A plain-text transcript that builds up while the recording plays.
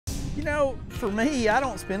You know, for me, I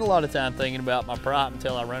don't spend a lot of time thinking about my prop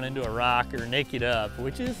until I run into a rock or nick it up,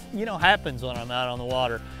 which is, happens when I'm out on the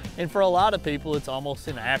water. And for a lot of people, it's almost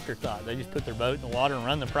an afterthought. They just put their boat in the water and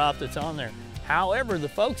run the prop that's on there. However, the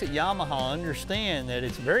folks at Yamaha understand that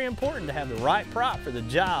it's very important to have the right prop for the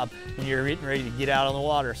job when you're getting ready to get out on the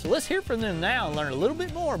water. So let's hear from them now and learn a little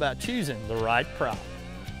bit more about choosing the right prop.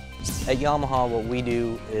 At Yamaha, what we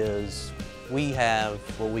do is we have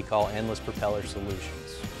what we call endless propeller solutions.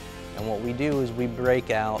 And what we do is we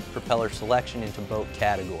break out propeller selection into boat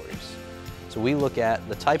categories. So we look at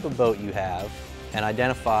the type of boat you have and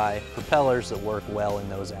identify propellers that work well in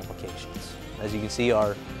those applications. As you can see,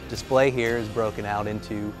 our display here is broken out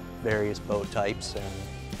into various boat types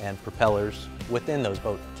and propellers within those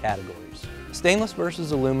boat categories. Stainless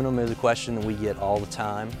versus aluminum is a question that we get all the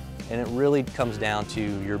time, and it really comes down to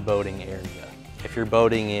your boating area. If you're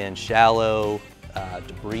boating in shallow,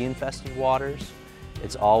 debris-infested waters,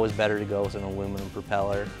 it's always better to go with an aluminum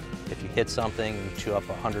propeller. If you hit something and you chew up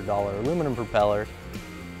a $100 aluminum propeller,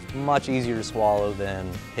 it's much easier to swallow than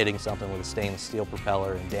hitting something with a stainless steel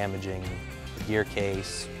propeller and damaging the gear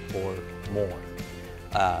case or more.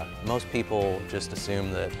 Most people just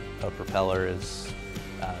assume that a propeller is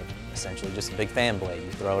essentially just a big fan blade.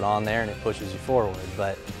 You throw it on there and it pushes you forward,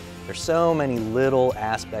 but there's so many little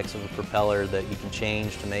aspects of a propeller that you can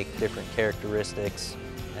change to make different characteristics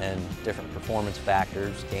and different performance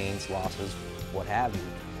factors, gains, losses, what have you.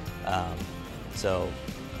 So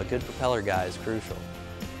a good propeller guide is crucial.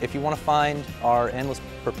 If you want to find our Endless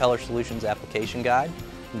Propeller Solutions application guide,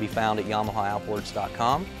 it can be found at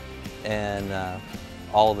YamahaOutboards.com, and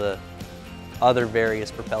all the other various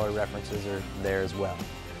propeller references are there as well.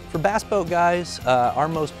 For bass boat guys, our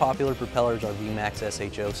most popular propellers are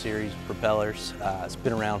VMAX SHO series propellers. It's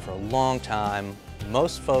been around for a long time.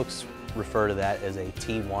 Most folks refer to that as a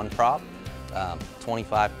T1 prop.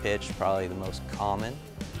 25 pitch, probably the most common.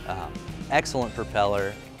 Excellent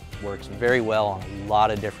propeller, works very well on a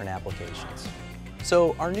lot of different applications.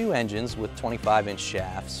 So our new engines with 25-inch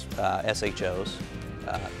shafts, SHOs,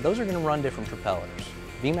 those are going to run different propellers.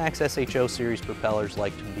 VMAX SHO series propellers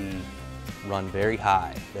like to be run very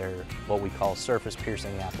high. They're what we call surface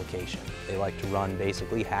piercing application. They like to run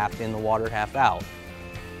basically half in the water, half out.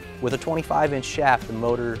 With a 25-inch shaft, the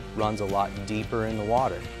motor runs a lot deeper in the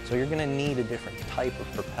water, so you're going to need a different type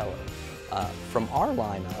of propeller. From our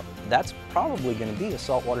lineup, that's probably going to be a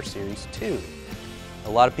Saltwater Series 2. A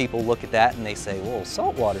lot of people look at that and they say, well,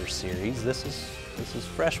 Saltwater Series, this is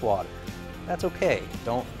freshwater. That's okay.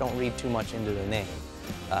 Don't read too much into the name.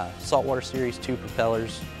 Saltwater Series 2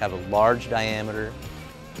 propellers have a large diameter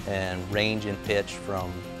and range in pitch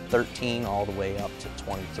from 13 all the way up to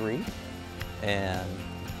 23, and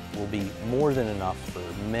will be more than enough for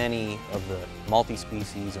many of the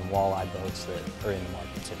multi-species and walleye boats that are in the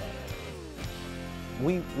market today.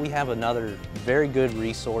 We have another very good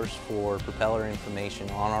resource for propeller information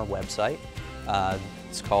on our website.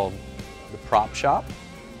 It's called the Prop Shop,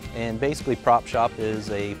 and basically Prop Shop is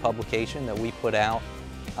a publication that we put out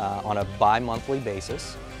on a bi-monthly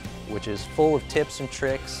basis, which is full of tips and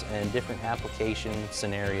tricks and different application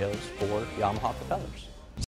scenarios for Yamaha propellers.